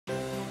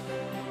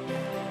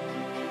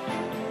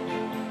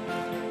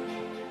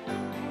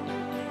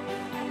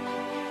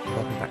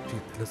Welcome back to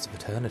Pillars of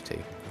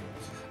Eternity.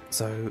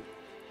 So,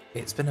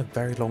 it's been a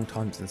very long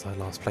time since I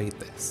last played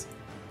this.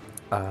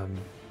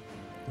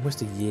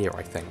 Almost a year,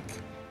 I think.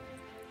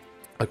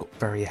 I got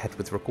very ahead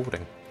with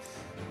recording.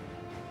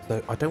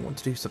 So, I don't want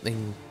to do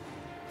something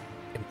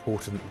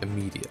important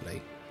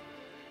immediately.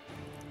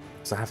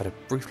 So I have had a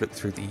brief look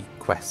through the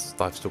quests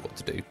that I've still got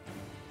to do.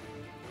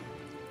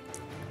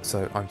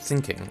 So, I'm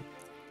thinking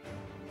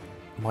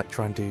I might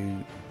try and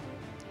do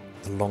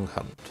the Long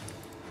Hunt.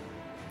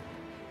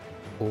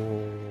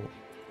 Or,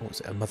 what was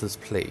it, A Mother's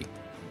Plea.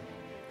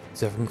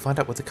 So if I can find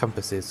out where the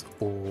compass is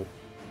or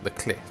the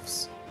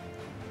cliffs,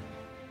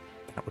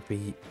 that would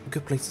be a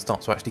good place to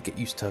start, so I actually get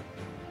used to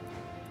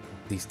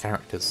these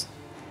characters.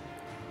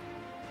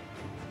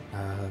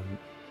 I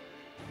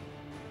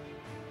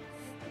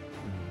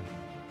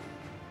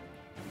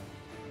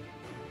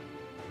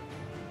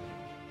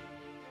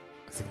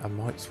think I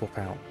might swap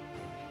out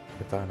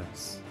Thevenin.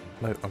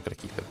 No, I'm going to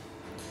keep him.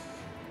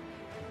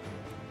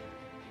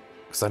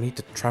 Because I need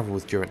to travel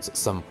with Durance at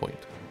some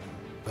point,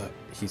 but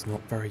he's not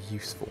very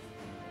useful.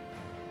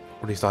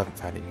 Or at least I haven't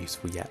found him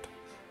useful yet.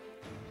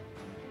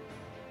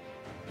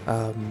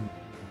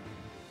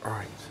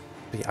 Right.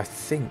 But yeah, I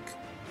think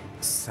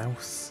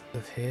south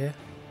of here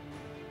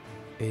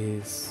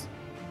is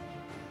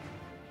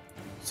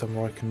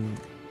somewhere I can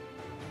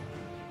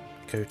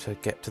go to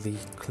get to the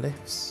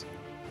cliffs.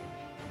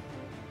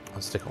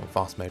 I'll stick on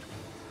fast mode.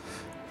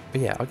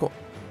 But yeah, I got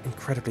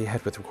incredibly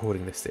ahead with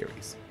recording this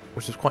series,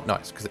 which is quite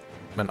nice because it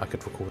meant I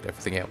could record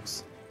everything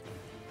else.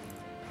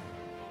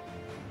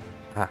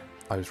 Ah,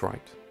 I was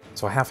right.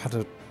 So I have had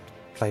to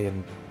play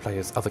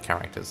as other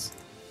characters.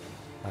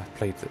 I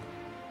played them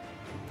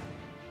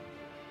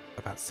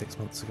about 6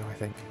 months ago, I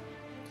think.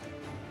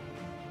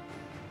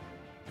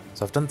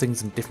 So I've done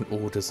things in different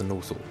orders and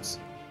all sorts.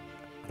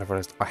 And I've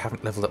realised I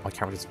haven't leveled up my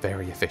characters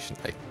very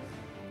efficiently.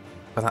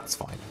 But that's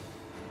fine.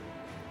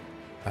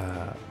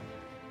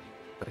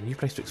 But a new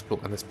place to explore,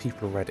 and there's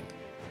people already.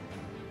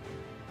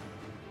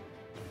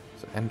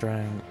 So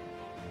Endrang and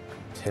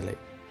Tilly.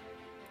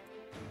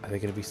 Are they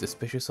going to be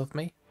suspicious of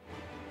me?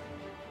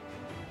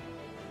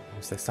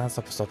 So they stand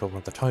side by side by one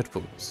of the tide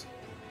pools.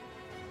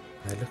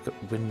 And they look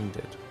at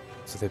Winded,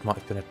 so they might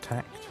have been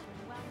attacked.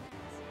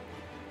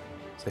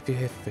 So if you're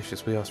here for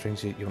fishes, we are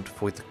strangers, you want to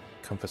avoid the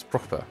compass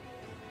proper.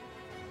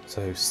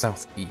 So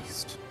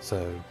southeast,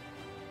 so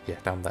yeah,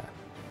 down there.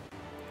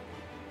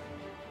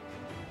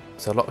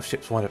 So a lot of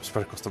ships wind up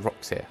spread across the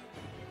rocks here.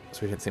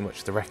 So we didn't think much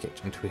of the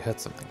wreckage until we heard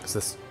something, because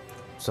there's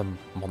some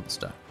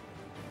monster.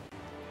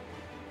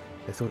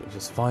 They thought it was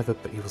a survivor,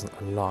 but he wasn't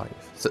alive,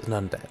 so it's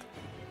an undead.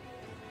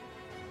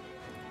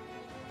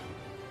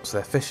 So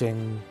they're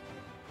fishing,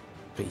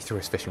 but he threw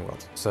his fishing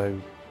rod, so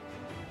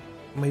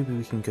maybe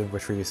we can go and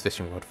retrieve his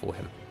fishing rod for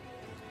him.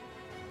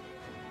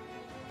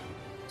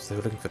 So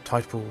they were looking for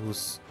tide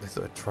pools, they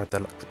thought they'd tried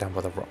their luck down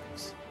by the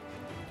rocks.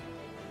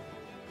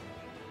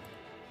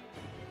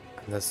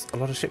 And there's a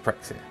lot of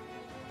shipwrecks here.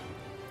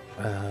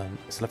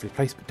 It's a lovely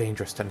place, but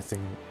dangerous to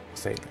anything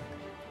sailing.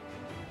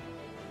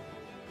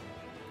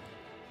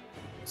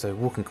 So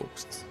walking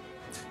corpses.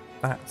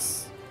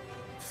 That's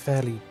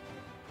fairly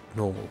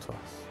normal to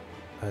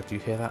us. Do you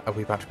hear that? Are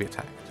we about to be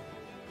attacked?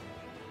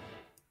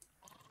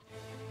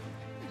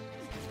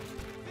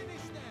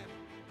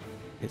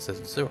 It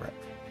says Zurek.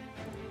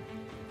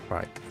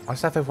 Right. I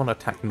just have everyone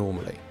attack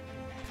normally.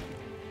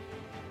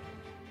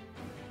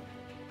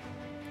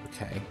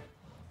 Okay.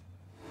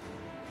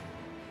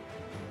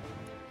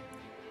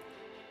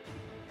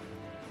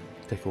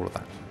 Take all of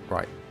that.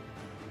 Right.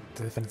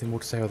 Do they have anything more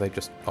to say, or are they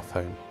just off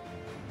home?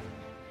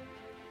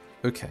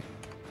 Okay.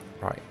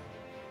 Right.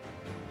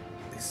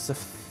 This is a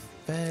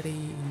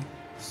fairly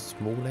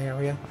small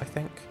area, I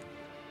think,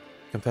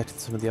 compared to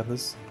some of the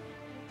others.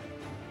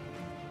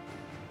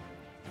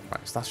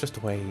 Right, so that's just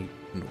away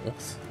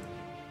north.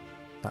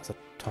 That's a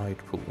tide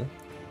pool.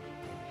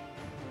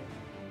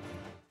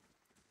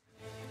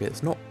 Yeah,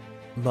 it's not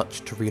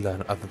much to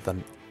relearn other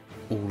than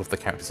all of the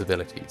characters'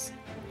 abilities.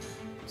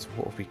 So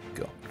what have we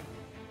got?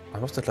 I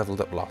must have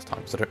leveled up last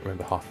time, so I don't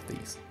remember half of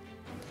these.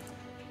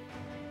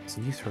 So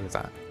you throw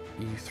that,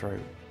 you throw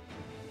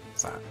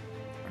that.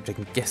 I'm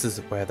taking guesses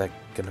at where they're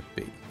going to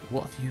be.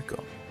 What have you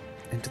got?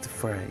 Into the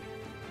fray.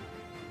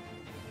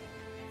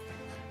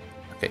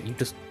 Okay, you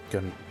just go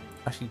and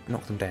actually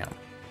knock them down.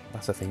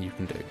 That's a thing you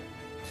can do.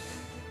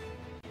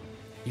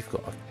 You've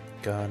got a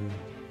gun.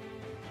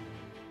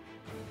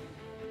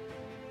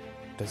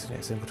 Designate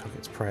a single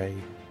target's prey.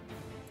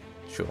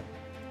 Sure.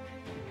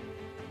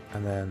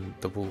 And then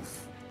the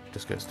wolf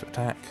just goes to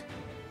attack.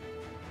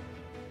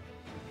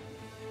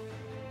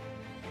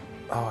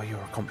 Oh, you're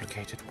a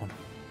complicated one.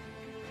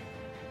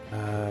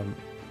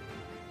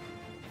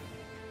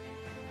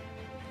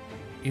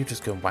 You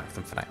just go and whack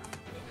them for now.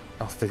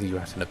 I'll figure you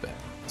out in a bit.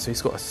 So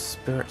he's got a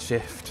spirit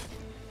shift.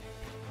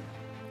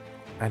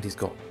 And he's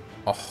got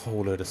a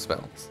whole load of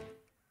spells.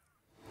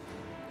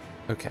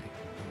 Okay.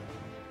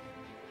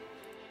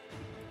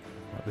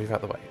 Right, move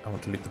out the way. I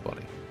want to loot the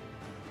body.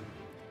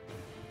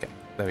 Okay,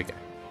 there we go.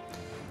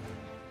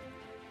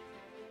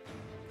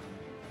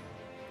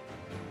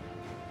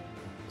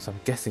 So I'm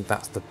guessing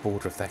that's the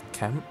border of their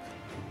camp.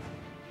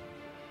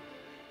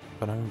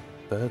 But I'm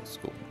bird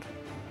schooled.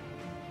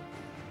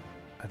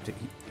 And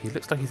he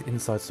looks like he's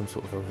inside some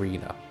sort of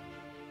arena.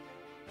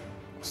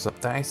 So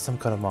that is some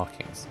kind of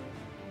markings.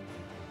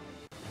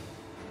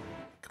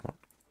 Come on.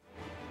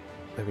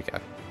 There we go.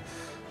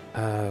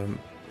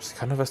 It's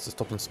kind of us to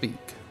stop and speak.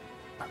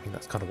 I mean,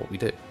 that's kind of what we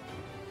do.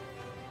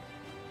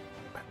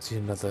 I haven't seen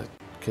another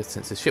kid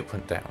since his ship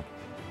went down.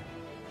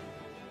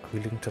 Are we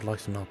looking to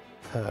lighten our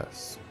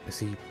purse? Is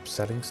he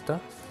selling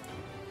stuff?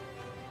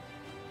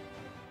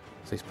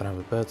 So he's been out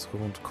with bird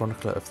school and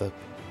chronicler of the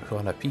Who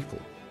Are No People.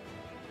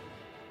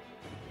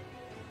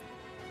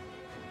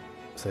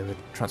 So we're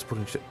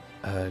transporting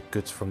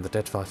goods from the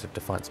Deadfire to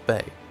Defiance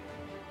Bay.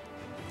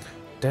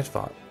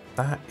 Deadfire,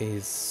 that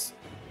is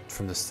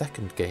from the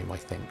second game, I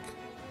think.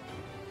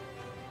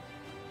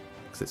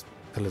 Because it's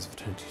Pillars of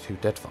Eternity 2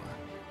 Deadfire.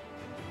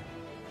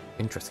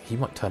 Interesting, he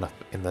might turn up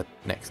in the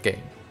next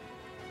game.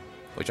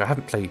 Which I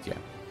haven't played yet.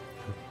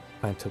 I'm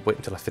planning to wait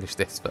until I finish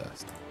this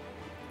first.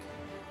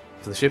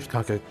 So the ship's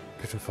cargo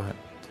could find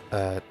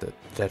the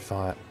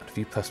Deadfire and a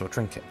few personal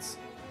trinkets.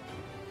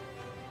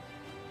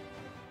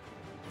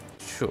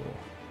 Sure.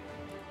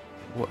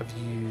 What have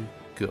you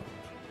got?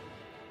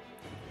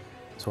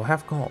 So I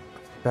have got a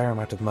fair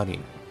amount of money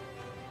now.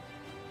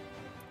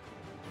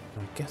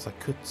 I guess I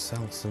could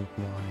sell some of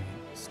my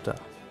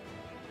stuff.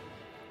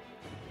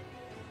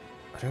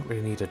 I don't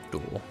really need a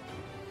door.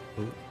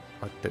 Ooh,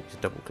 I don't need to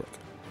double click.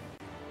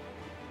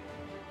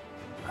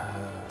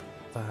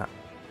 That.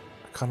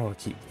 I kind of want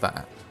to keep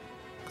that,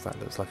 because that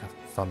looks like a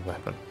fun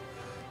weapon.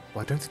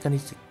 Well, I don't think I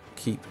need to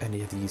keep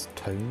any of these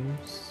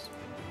tomes.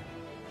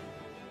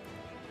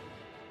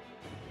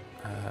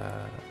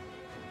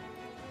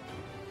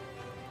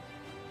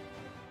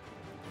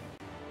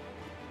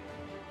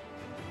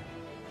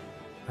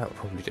 That'll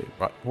probably do.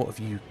 Right, what have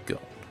you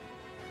got?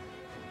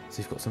 So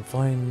you've got some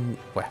fine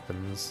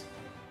weapons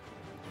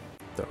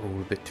that are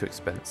all a bit too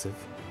expensive.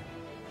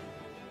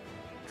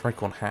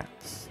 Tricorn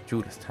hats,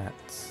 duelist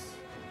hats.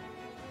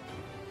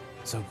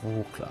 It's a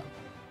war club.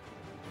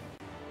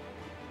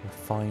 A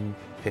fine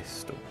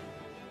pistol.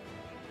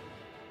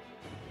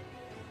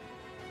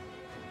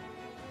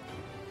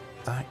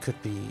 That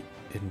could be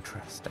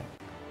interesting.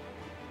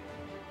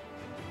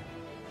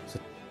 So,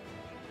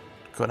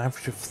 got an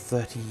average of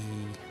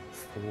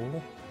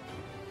 34.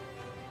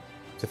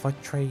 So if I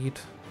trade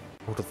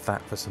all of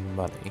that for some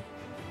money.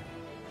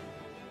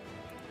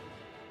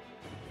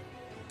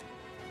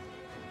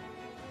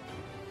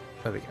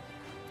 There we go.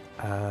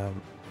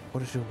 What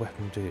does your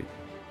weapon do?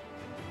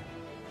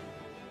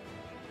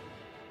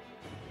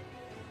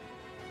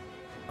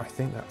 I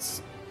think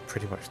that's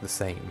pretty much the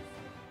same.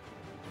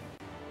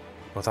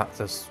 Well, that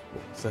does,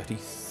 what,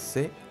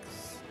 36?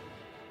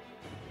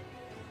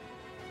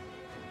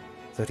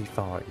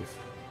 35.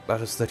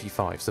 That is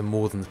 35, so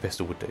more than the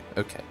pistol would do.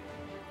 Okay.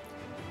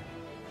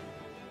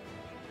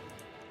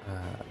 I'm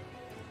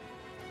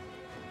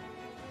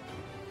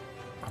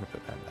gonna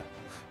put that in there.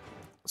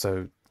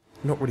 So,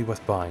 not really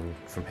worth buying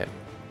from him.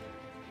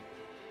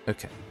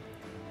 Okay.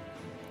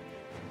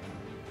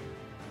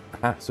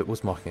 Ah, so it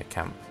was marking a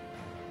camp.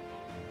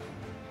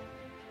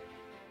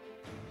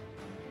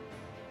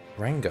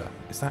 Ranga,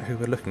 is that who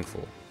we're looking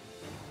for?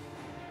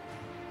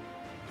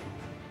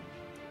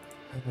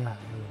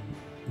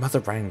 Mother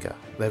Ranga,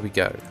 there we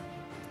go.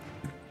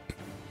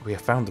 We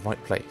have found the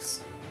right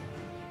place.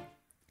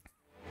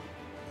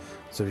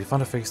 So we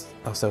find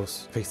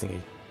ourselves facing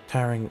a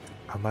towering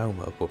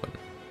Amalma woman.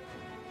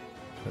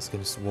 Her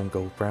skin is warm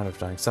gold brown of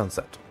dying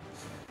sunset.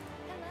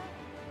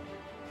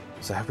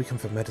 So have we come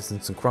for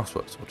medicines and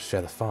crossworks or to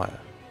share the fire?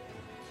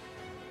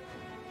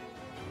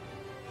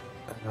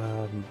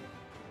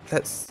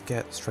 Let's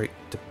get straight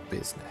to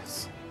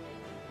business.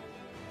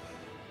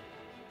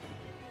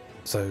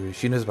 So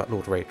she knows about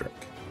Lord Raedric.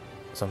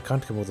 So I'm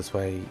kind of come all this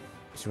way.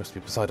 She must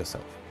be beside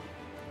herself.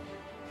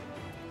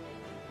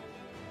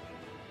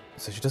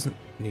 So she doesn't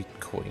need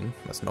coin.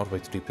 That's an odd way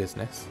to do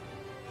business.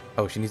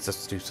 Oh, she needs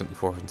us to do something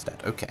for her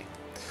instead. Okay.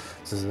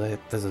 So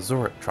there's a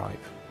Zorak tribe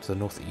to the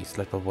northeast,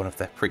 led by one of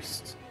their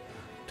priests.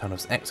 Town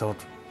was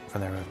exiled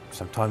from there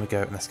some time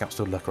ago, and their scouts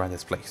still lurk around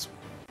this place.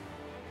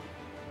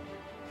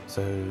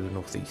 So,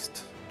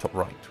 northeast, top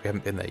right. We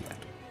haven't been there yet.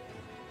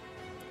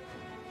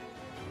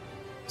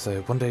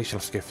 So, one day she'll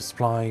have to go for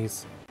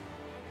supplies.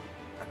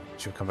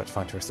 She'll come back to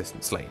find her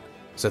assistant slain.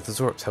 So, the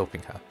Zorak's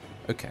helping her.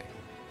 Okay.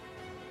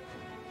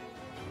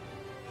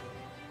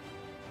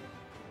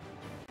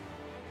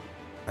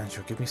 And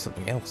she'll give me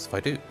something else if I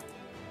do.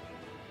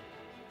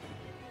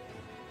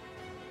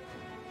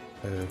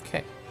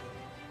 Okay.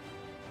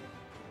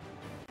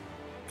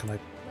 Can I...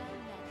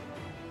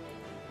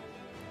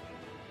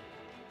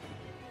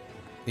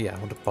 Yeah, I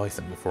want to buy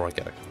something before I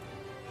go.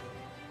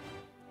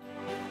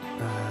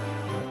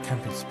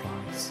 Camping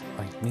supplies.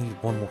 I need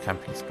one more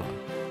camping supply.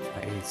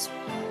 That is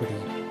pretty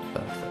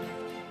perfect.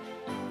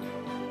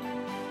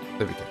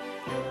 There we go.